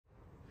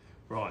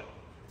Right,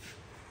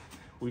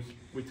 we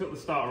took the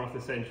starter off the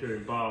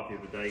Centurion bar the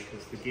other day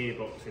because the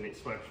gearbox in it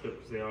smashed up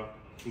because they are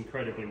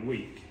incredibly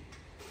weak.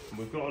 And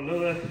we've got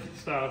another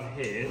starter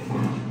here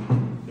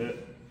that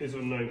is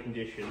unknown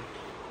condition.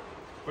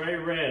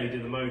 Very rarely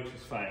do the motors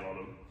fail on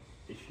them.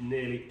 It's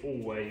nearly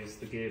always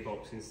the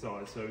gearbox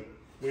inside. So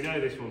we know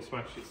this one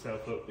smashed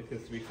itself up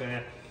because, to be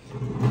fair,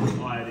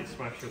 I had it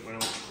smashed up when I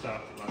went to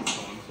start it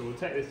last time. So we'll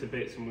take this to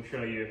bits and we'll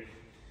show you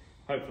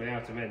hopefully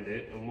how to mend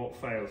it and what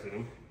fails in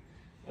them.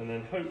 And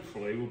then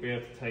hopefully we'll be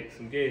able to take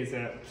some gears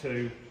out of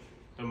two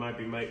and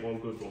maybe make one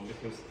good one,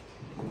 because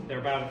they're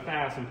about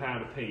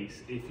 £1,000 a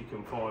piece if you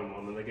can find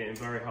one, and they're getting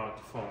very hard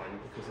to find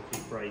because they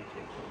keep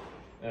breaking.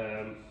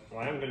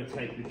 I am going to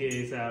take the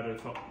gears out of,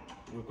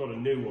 we've got a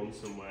new one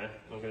somewhere,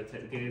 I'm going to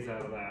take the gears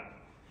out of that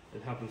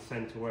and have them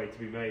sent away to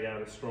be made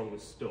out of stronger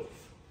stuff,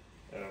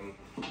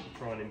 to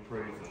try and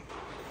improve them,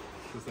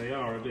 because they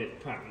are a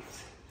bit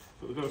pants.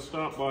 But we're going to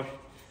start by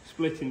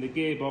splitting the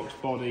gearbox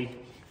body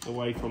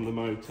away from the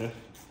motor.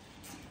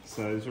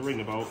 So there's a ring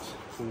of bolts,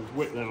 so we'll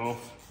whip them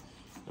off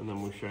and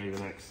then we'll show you the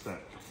next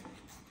step.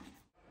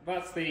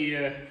 That's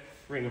the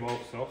ring of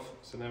bolts off,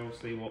 so now we'll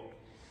see what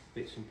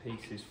bits and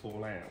pieces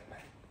fall out,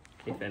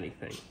 if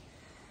anything.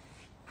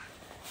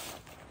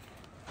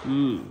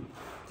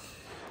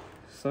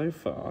 So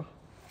far,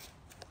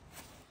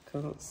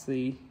 can't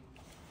see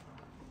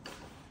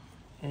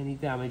any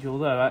damage,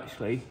 although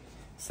actually,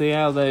 see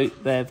how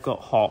they've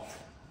got hot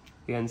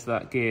against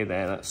that gear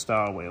there, that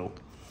star wheel.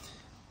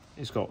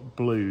 It's got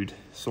blued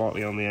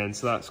slightly on the end,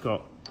 so that's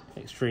got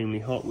extremely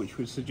hot, which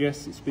would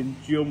suggest it's been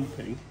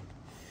jumping.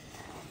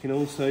 You can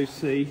also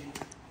see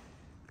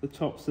the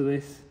tops of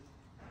this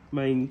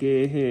main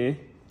gear here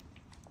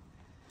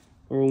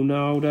are all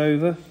gnarled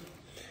over.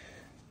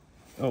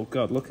 Oh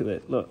God, look at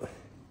it, look.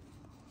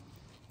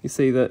 You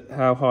see that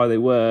how high they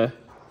were,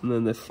 and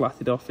then they're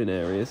flatted off in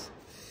areas.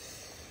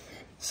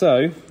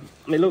 So,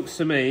 it looks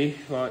to me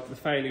like the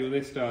failure with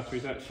this starter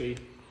is actually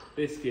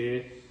this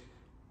gear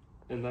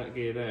and that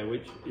gear there,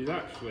 which is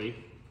actually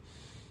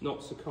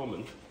not so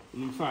common.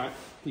 And in fact,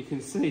 you can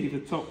see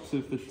the tops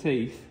of the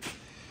teeth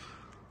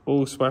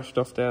all smashed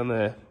off down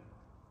there.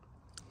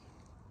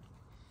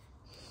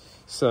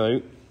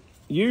 So,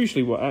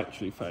 usually what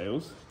actually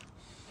fails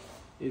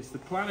is the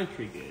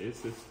planetary gears.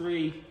 There's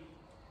 3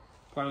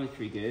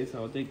 planetary gears.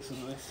 I'll dig some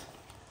of this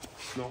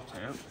snot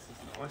out, this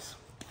is nice.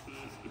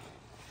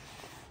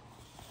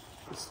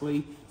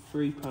 There's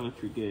 3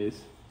 planetary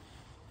gears,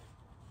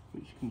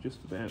 which you can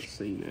just about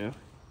see now.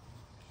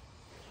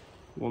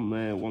 One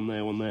there, one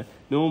there, one there.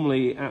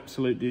 Normally it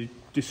absolutely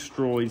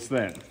destroys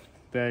them.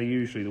 They're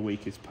usually the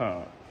weakest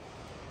part.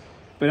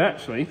 But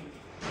actually,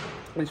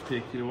 this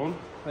particular one,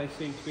 they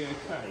seem to be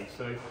okay,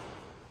 so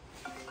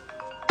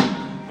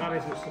that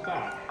isn't so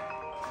bad.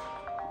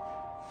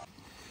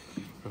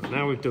 Right,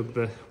 now we've dug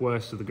the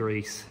worst of the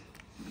grease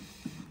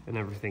and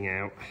everything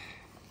out,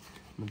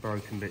 and the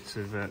broken bits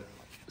of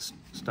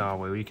star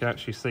wheel. You can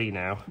actually see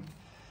now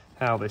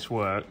how this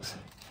works,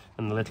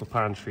 and the little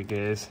planetary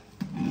gears.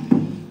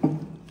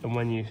 And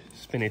when you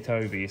spin it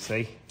over, you see,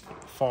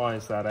 it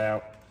fires that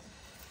out,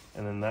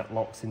 and then that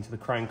locks into the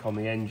crank on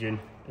the engine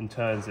and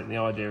turns it. And the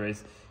idea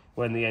is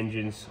when the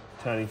engine's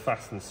turning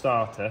faster than the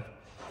starter,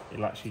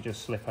 it'll actually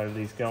just slip over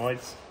these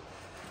guides.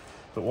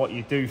 But what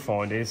you do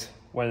find is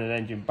when an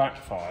engine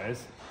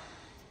backfires,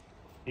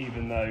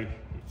 even though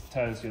it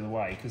turns the other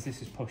way, because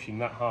this is pushing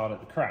that hard at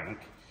the crank,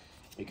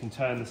 it can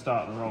turn the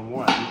starter the wrong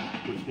way,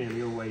 which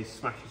nearly always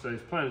smashes those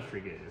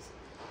planetary gears.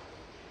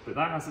 But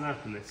that hasn't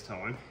happened this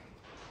time.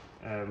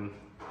 And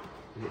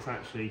it's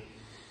actually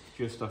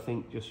just, I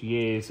think, just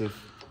years of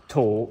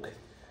torque.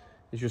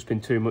 It's just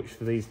been too much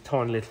for these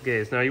tiny little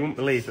gears. Now, you wouldn't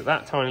believe that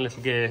that tiny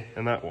little gear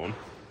and that one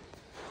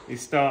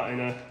is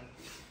starting a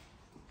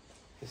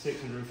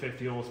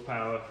 650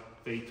 horsepower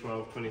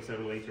V12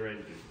 27 litre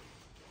engine.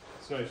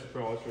 It's no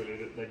surprise really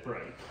that they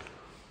break.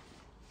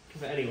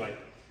 But anyway,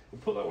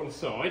 we'll put that one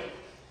aside.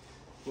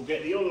 We'll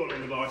get the other one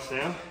in the vise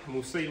now, and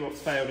we'll see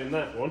what's failed in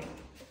that one.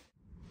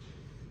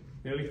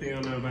 The only thing I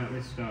know about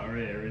this starter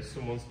here is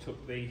someone's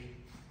took the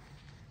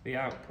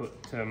output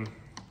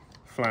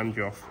flange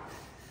off.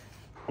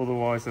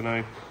 Otherwise, I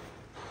know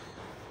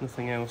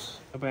nothing else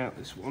about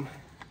this one.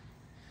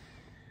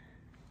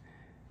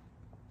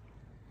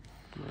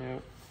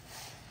 Now,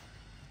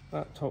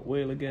 that top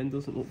wheel again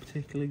doesn't look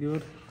particularly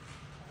good,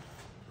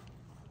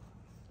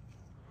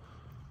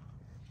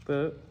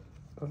 but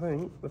I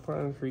think the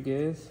planetary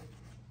gears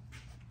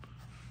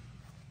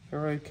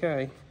are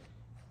okay.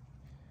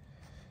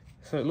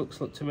 So it looks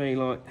to me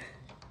like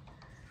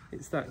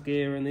it's that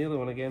gear and the other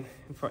one again.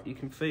 In fact, you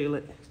can feel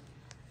it.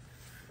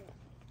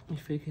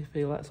 You can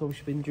feel that's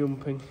obviously been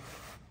jumping.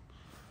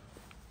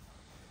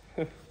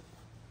 There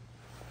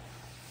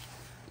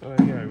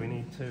we go, we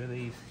need 2 of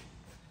these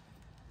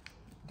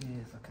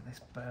gears. Look at this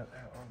burnt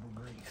out horrible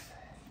grease.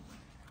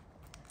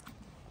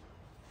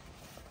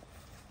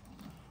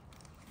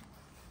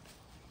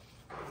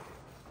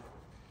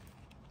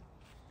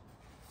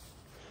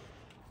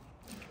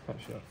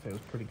 Actually, that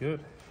feels pretty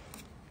good.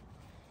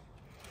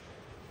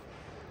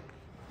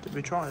 Did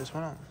we try this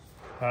one out?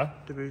 Huh?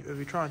 Have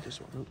we tried this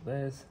one? Look,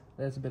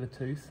 there's a bit of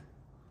tooth.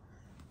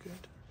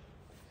 Good.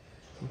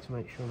 Need to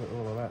make sure that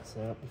all of that's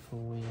out before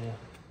we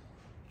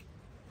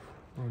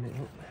run it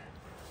up.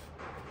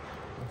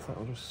 Else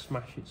that'll just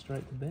smash it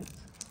straight to bits.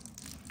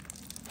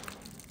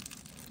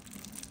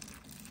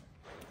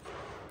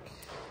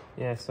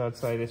 Yeah, so I'd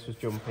say this was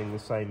jumping the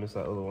same as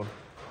that other one.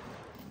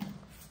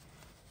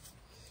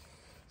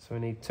 So we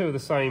need two of the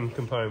same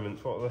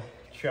components. What are the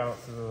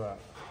chances of that?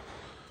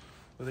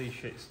 With these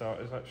shit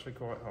starters, actually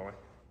quite high.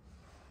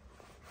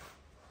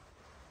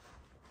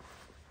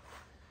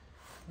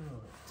 Right,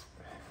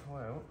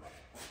 well,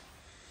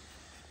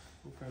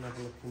 we'll go and have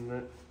a look in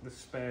the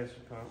spares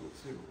department,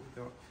 see what we've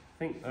got. I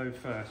think though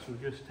first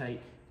we'll just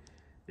take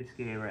this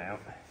gear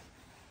out.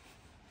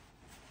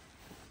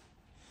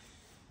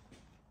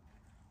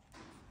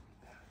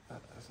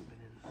 That hasn't been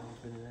in, that one's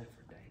been in there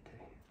for a day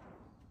too.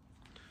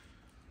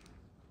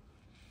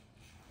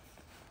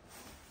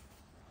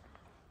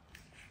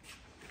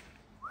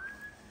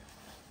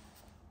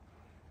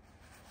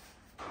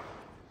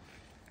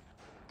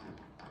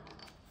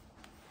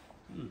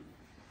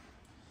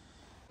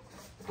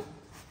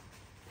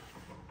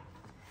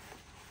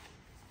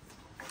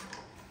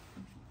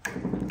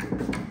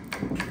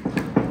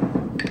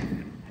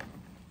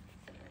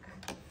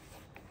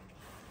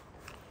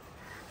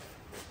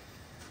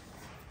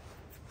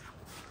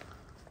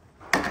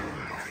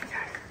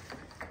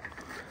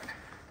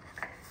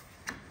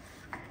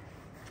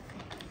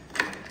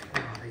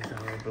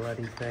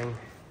 Bloody thing.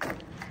 There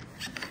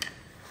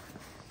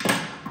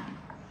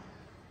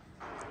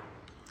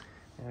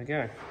we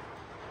go.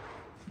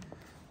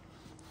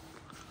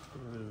 A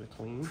bit of a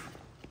clean.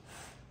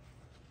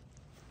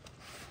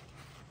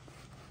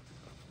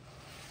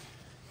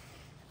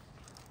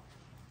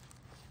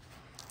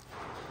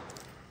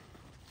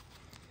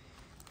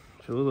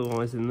 So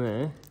otherwise in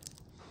there,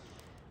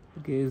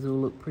 the gears all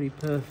look pretty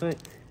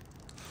perfect.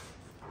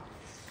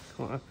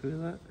 Quite happy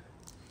with that.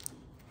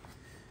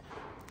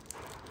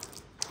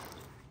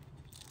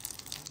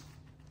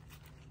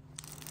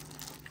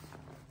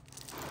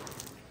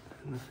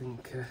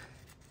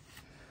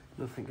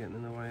 Nothing getting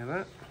in the way of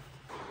that.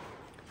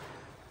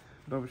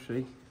 But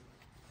obviously,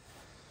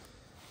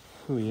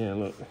 oh yeah,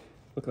 look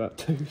at that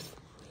tooth.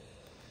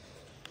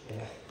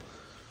 Yeah,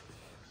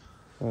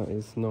 that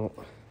is not.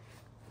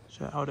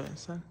 Should I hold it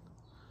instead?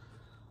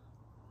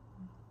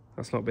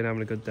 That's not been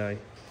having a good day.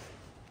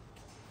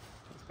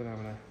 It's been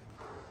having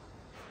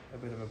a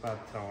bit of a bad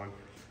time.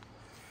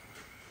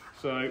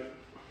 So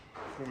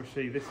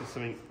obviously, this is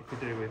something we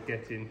could do with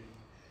getting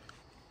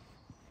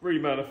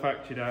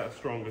remanufactured out of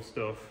stronger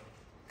stuff,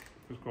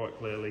 was quite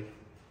clearly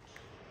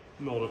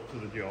not up to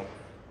the job.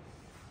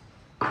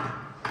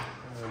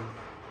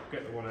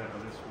 Get the one out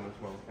of this one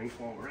as well, I think,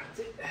 while we're at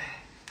it.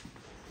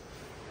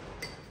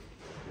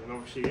 And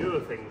obviously the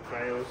other thing that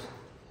fails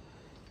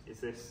is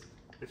this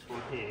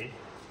one here,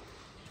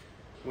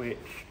 which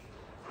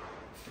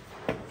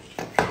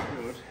should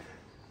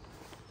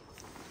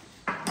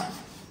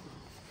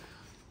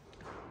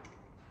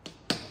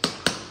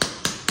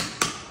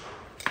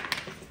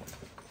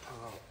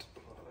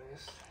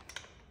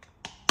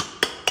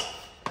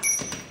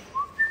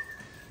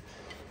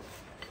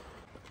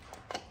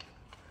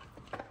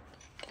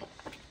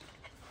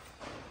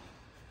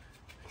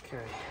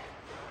okay,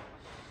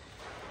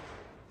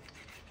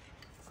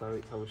 so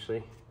it's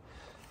obviously,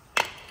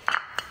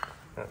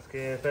 that's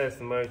gear, there's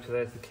the motor,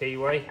 there's the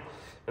keyway,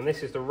 and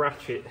this is the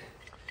ratchet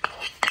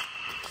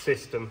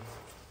system.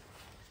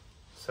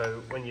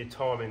 So when you're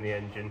timing the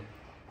engine,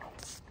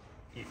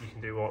 you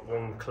can do like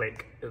one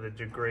click of the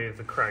degree of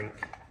the crank.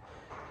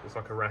 There's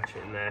like a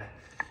ratchet in there.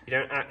 You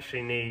don't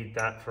actually need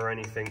that for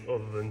anything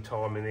other than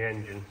timing the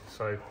engine.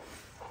 So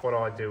what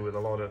I do with a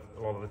lot of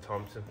the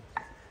time to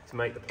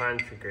make the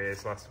planetary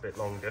gears last a bit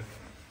longer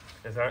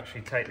is I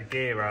actually take the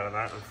gear out of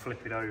that and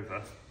flip it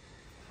over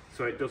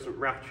so it doesn't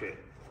ratchet,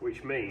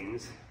 which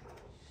means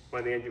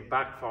when the engine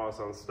backfires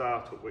on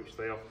startup, which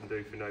they often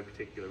do for no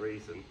particular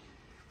reason,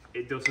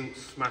 it doesn't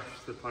smash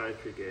the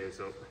planetary gears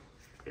up.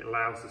 It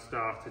allows the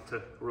starter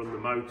to run the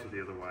motor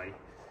the other way.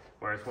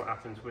 Whereas what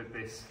happens with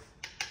this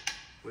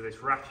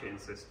ratcheting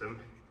system,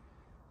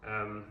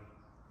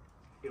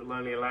 it'll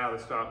only allow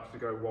the starter to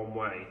go one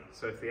way.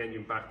 So if the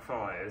engine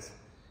backfires,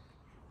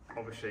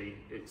 obviously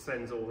it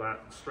sends all that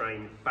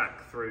strain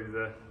back through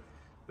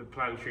the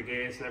planetary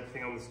gears and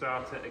everything on the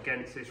starter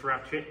against this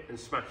ratchet and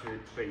smashes it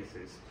to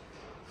pieces.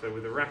 So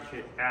with the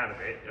ratchet out of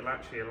it, it'll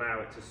actually allow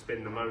it to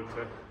spin the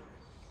motor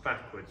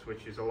backwards,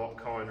 which is a lot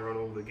kinder on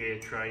all the gear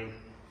train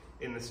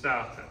in the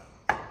starter.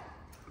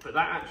 But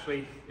that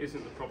actually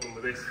isn't the problem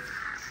with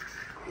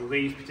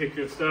these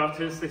particular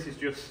starters. This is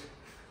just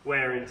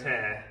wear and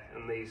tear,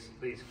 and these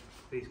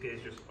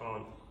gears just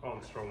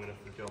aren't strong enough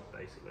for the job,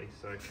 basically.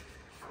 So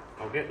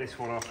I'll get this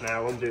one off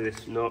now, undo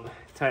this nut,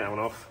 take that one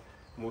off,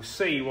 and we'll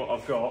see what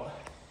I've got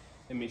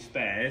in my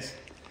spares.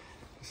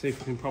 See if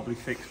we can probably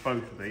fix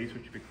both of these,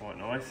 which would be quite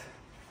nice.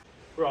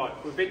 Right,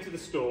 we've been to the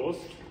stores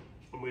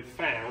and we've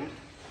found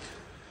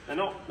they're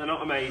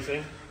not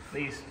amazing,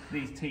 these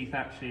teeth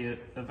actually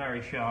are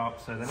very sharp,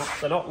 so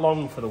they're not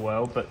long for the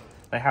world, but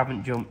they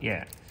haven't jumped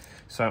yet.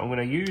 So I'm going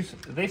to use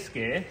this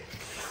gear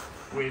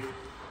with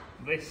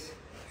this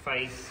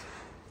face,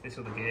 this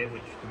other gear,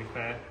 which to be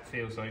fair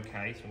feels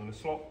okay. So I'm going to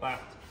slot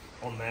that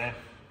on there.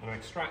 I'm going to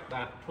extract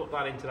that, put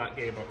that into that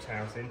gearbox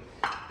housing,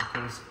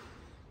 because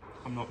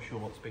I'm not sure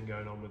what's been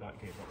going on with that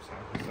gearbox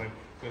housing. So I'm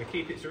going to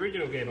keep its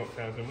original gearbox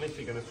housing. I'm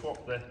literally going to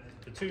swap the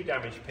two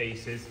damaged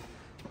pieces,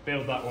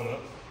 build that one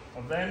up.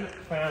 I've then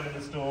found in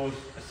the stores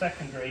a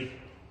secondary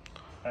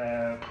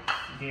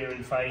gear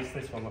and face.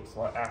 This one looks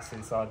like ass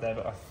inside there,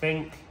 but I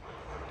think,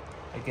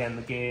 again,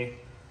 the gear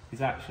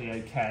is actually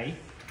okay.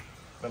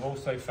 But I've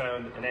also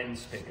found an end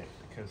spigot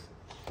because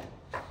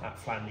that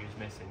flange is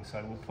missing.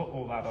 So we'll put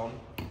all that on,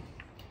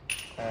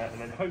 and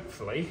then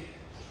hopefully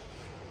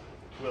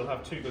we'll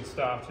have two good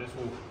starters.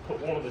 We'll put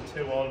one of the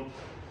two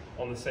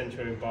on the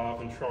Centurion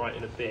barb and try it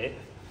in a bit,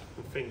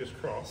 and fingers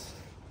crossed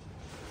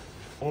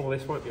all of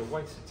this won't be a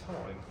waste of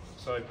time.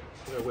 So I'm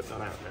going to whip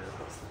that out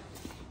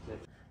now.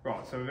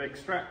 Right, so we've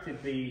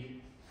extracted the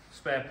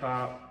spare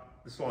part,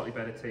 the slightly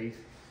better teeth.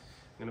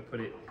 I'm going to put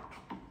it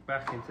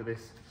back into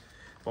this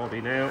body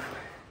now.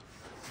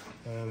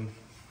 And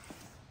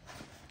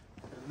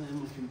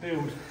then we can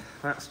build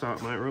that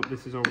start motor up.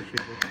 This is obviously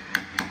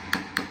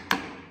the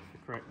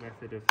correct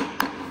method of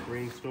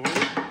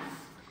reinstalling.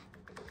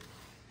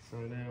 So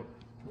now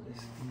put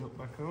this nut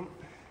back on.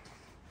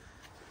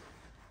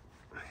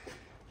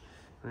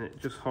 And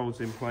it just holds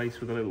in place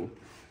with a little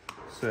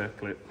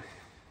circlip.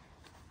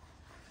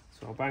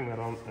 So I'll bang that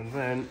on, and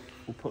then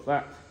we'll put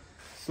that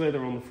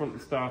slither on the front of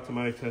the starter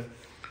motor,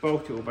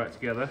 bolt it all back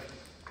together.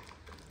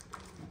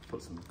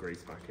 Put some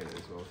grease back in it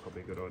as well, it's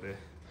probably a good idea.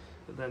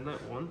 But then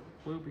that one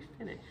will be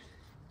finished.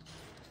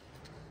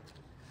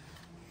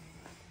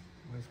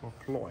 Where's my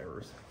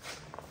pliers?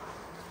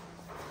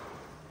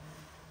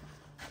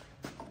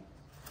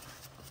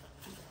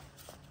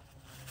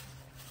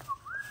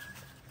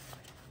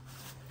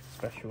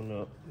 Special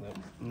nut that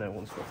no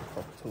one's got the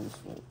proper tools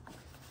for.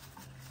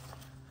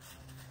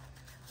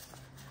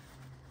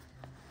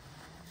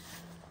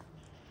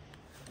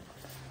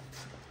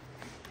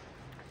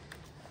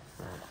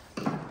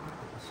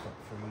 Stop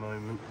for a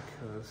moment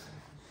because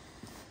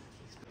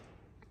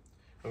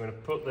I'm going to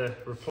put the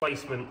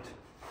replacement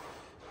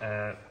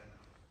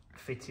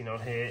fitting on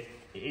here.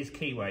 It is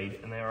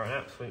keywayed and they are an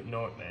absolute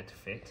nightmare to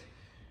fit.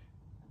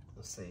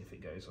 Let's see if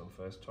it goes on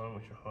first time,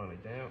 which I highly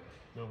doubt.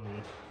 Normally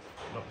it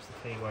knocks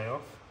the keyway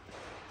off.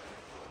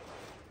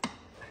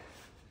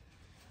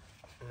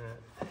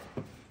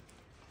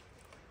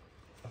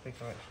 I think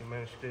I actually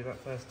managed to do that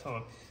first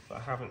time, but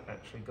I haven't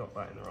actually got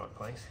that in the right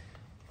place.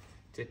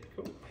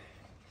 Typical.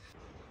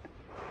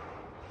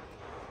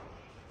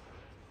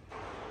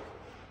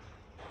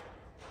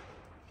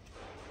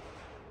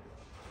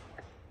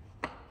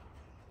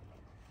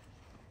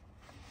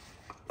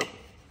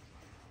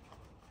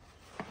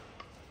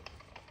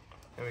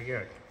 There we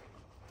go.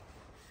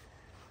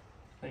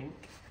 I think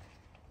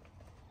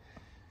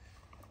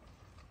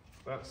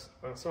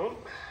that's on.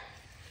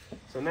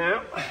 So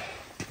now,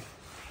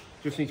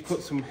 just need to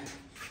put some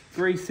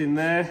grease in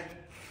there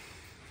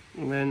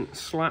and then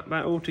slap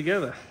that all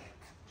together.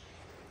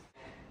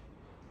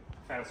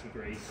 Found some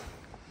grease,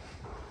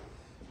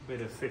 a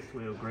bit of fifth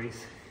wheel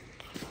grease.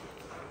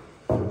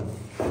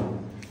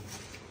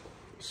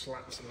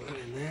 Slap some of that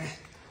in there.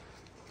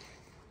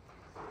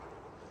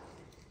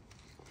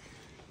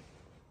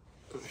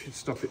 That should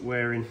stop it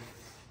wearing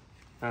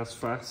as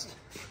fast.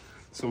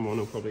 Someone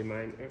will probably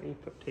mind, don't you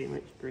put too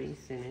much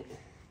grease in it?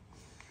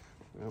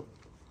 Well,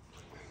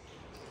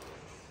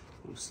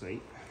 we'll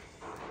see.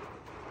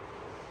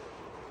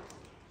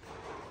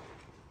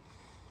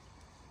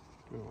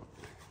 Right.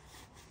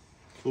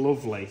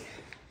 Lovely.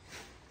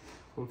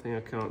 One thing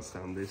I can't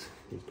stand is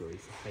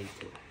grease. I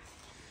hate it.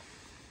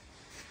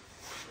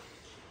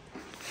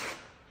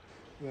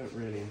 I don't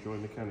really enjoy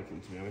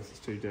mechanicking, to be honest. It's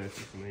too dirty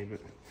for me, but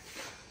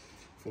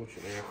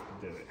fortunately I have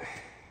to do it.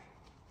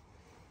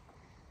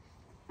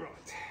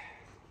 Right.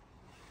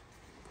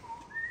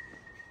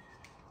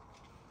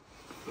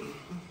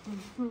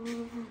 I'm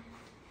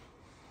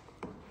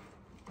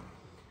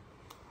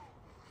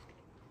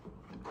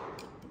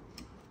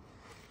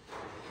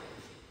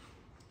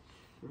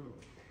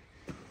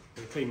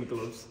going to clean my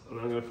gloves and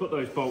I'm going to put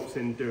those bolts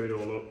in, do it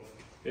all up.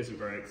 It isn't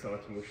very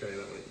exciting, we'll show you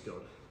that when it's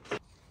done. I'm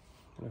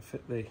going to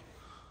fit the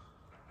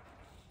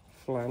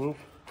flange.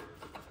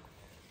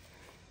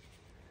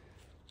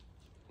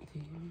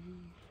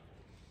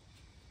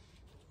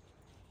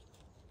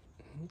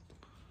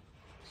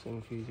 So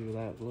much easier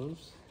without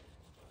gloves.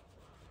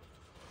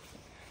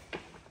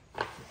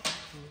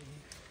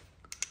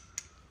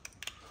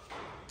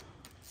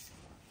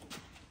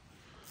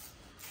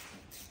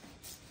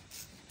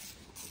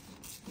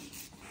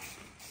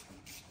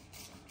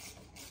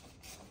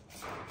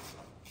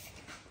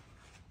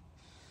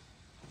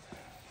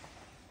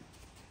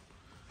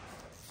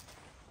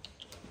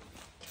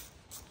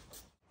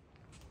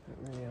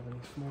 Don't really have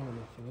any small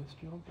enough for this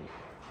job, but...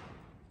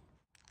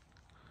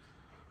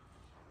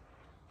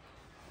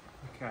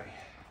 Okay,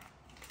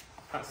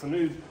 That's the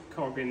new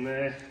cog in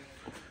there.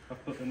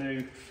 I've put the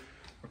new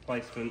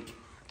replacement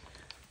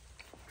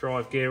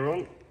drive gear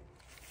on.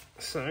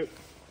 So,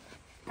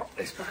 pop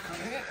this back on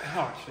here.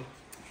 Oh, actually,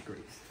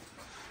 grease.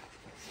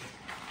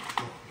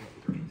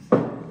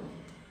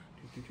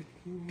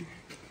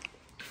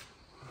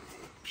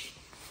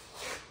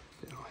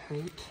 Bit of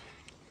heat.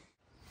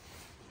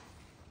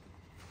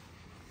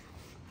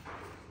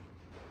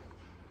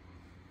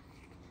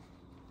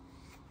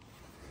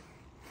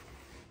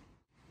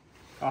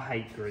 I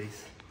hate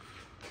grease.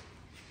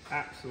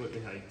 Absolutely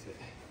hate it.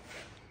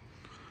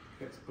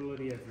 Gets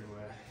bloody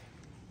everywhere.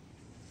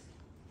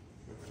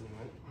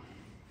 Anyway.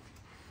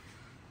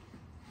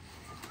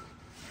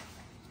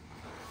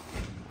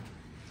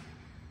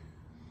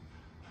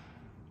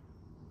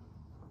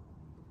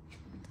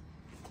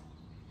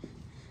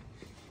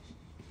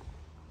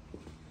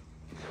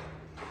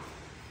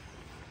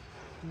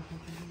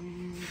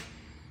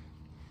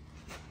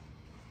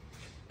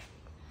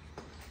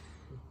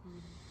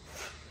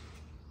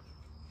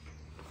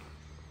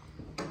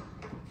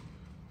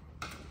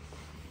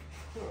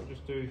 I'll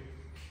just do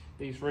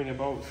these ringer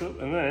bolts up,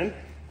 and then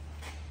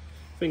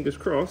fingers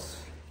crossed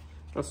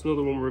that's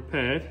another one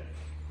repaired.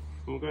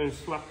 We'll go and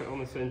slap it on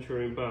the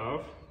Centurion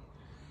valve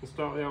and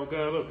start the old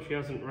girl up. She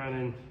hasn't ran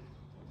in.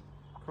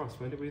 Cross,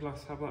 when did we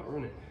last have that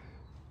running?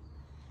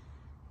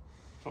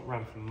 It's not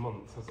ran for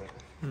months, has it?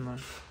 No.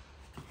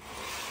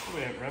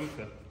 We haven't ran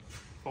for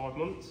 5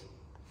 months.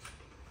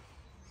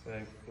 So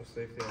we'll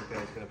see if the old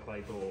girl's going to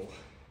play ball.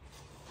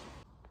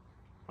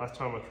 Last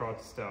time I tried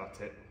to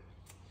start it,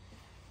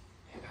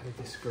 it had a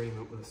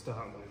disagreement with the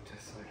starter motor,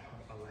 so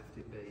I left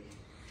it be.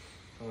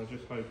 And I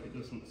just hope it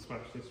doesn't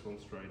smash this one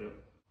straight up.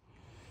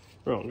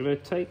 Right, I'm going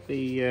to take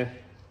the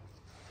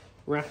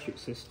ratchet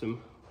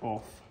system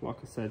off, like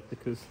I said,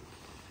 because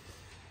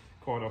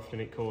quite often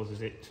it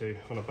causes it to,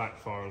 on a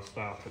backfire on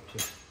startup,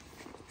 to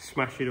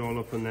smash it all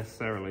up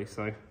unnecessarily.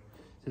 So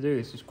to do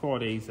this is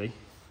quite easy.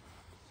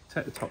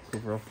 Take the top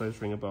cover off those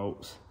ringer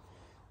bolts,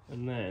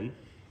 and then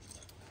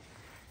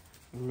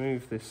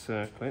remove this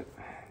circlip.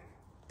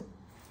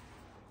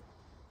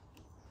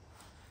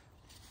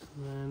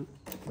 And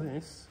then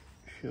this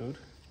should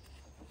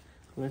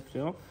lift it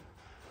off,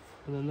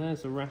 and then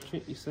there's a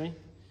ratchet, you see,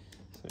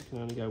 so it can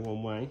only go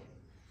one way.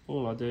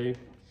 All I do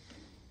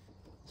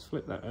is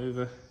flip that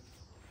over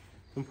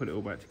and put it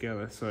all back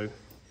together. So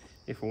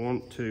if I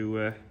want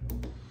to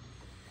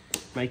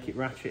make it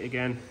ratchet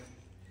again,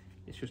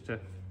 it's just a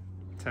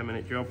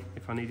 10-minute job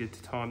if I needed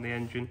to time the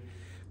engine.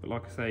 But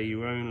like I say,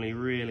 you only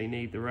really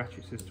need the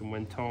ratchet system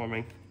when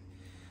timing,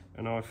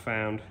 and I've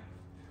found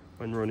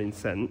when running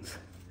Cents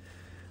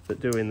that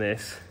doing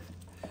this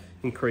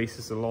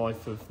increases the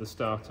life of the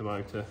starter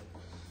motor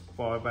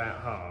by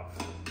about half.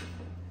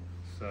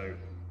 So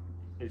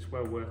it's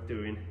well worth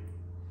doing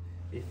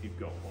if you've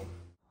got one.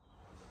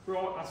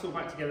 Right, that's all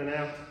back together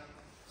now.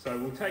 So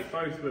we'll take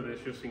both with us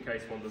just in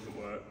case one doesn't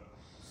work.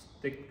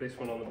 Stick this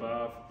one on the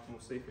valve and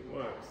we'll see if it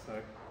works.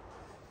 So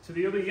to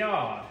the other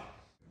yard.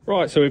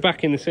 Right, so we're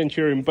back in the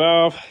Centurion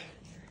valve.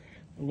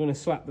 I'm going to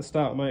slap the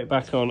starter motor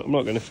back on. I'm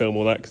not going to film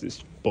all that because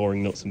it's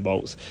boring nuts and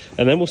bolts.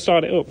 And then we'll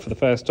start it up for the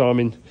first time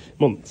in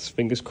months,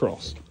 fingers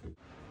crossed.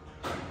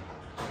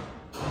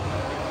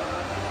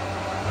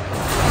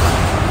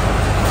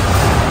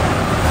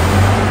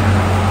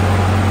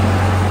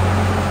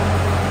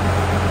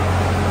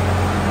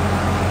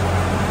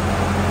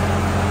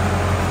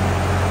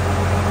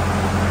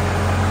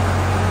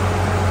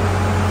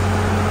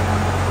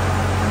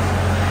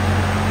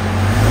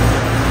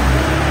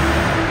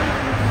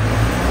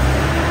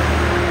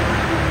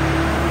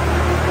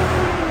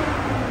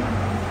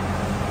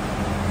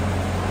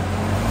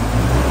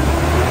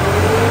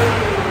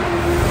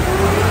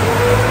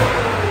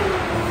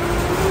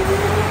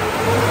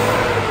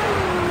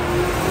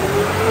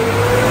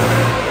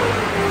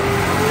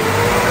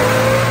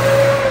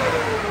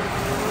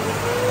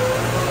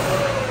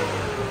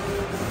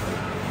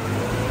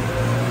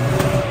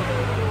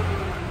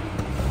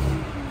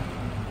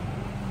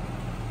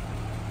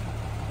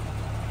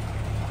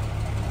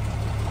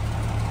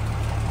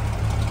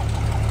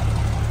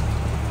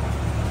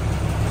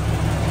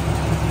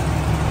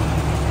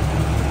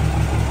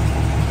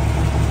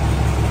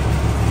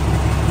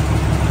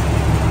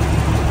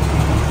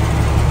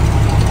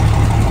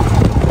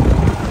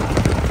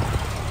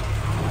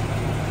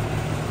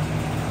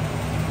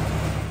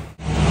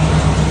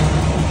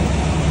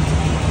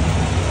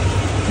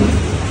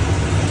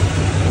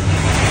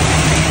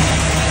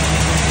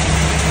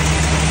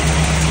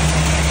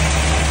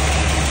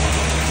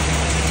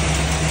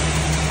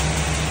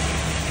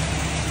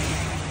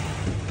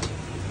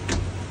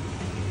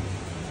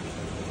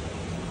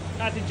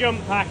 Had to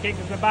jump pack it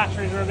because the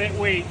batteries are a bit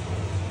weak.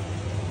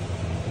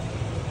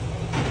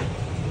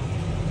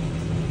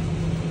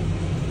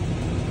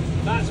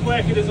 That's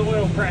working as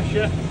oil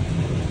pressure.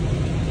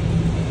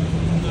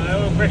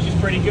 Oil pressure's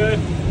pretty good.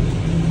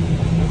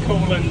 The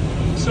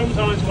coolant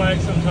sometimes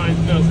works, sometimes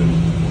doesn't.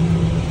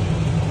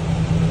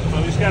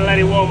 I'm just going to let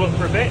it warm up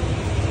for a bit.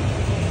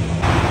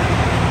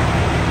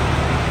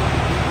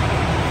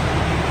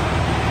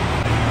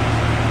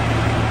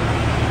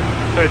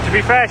 But to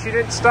be fair, she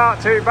didn't start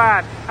too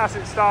bad.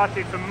 Hasn't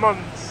started for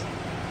months.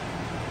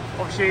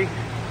 Obviously,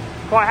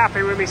 quite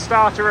happy with my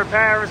starter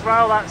repair as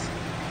well.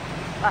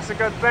 That's a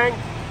good thing.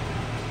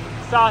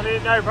 Started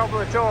it no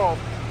problem at all.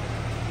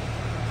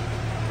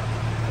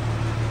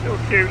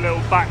 Little cute little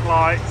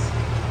backlights.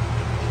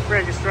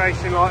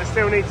 Registration light.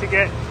 Still need to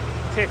get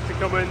Tiff to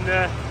come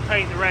and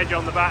paint the reg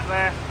on the back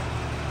there.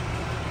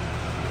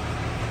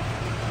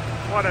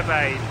 What a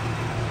babe.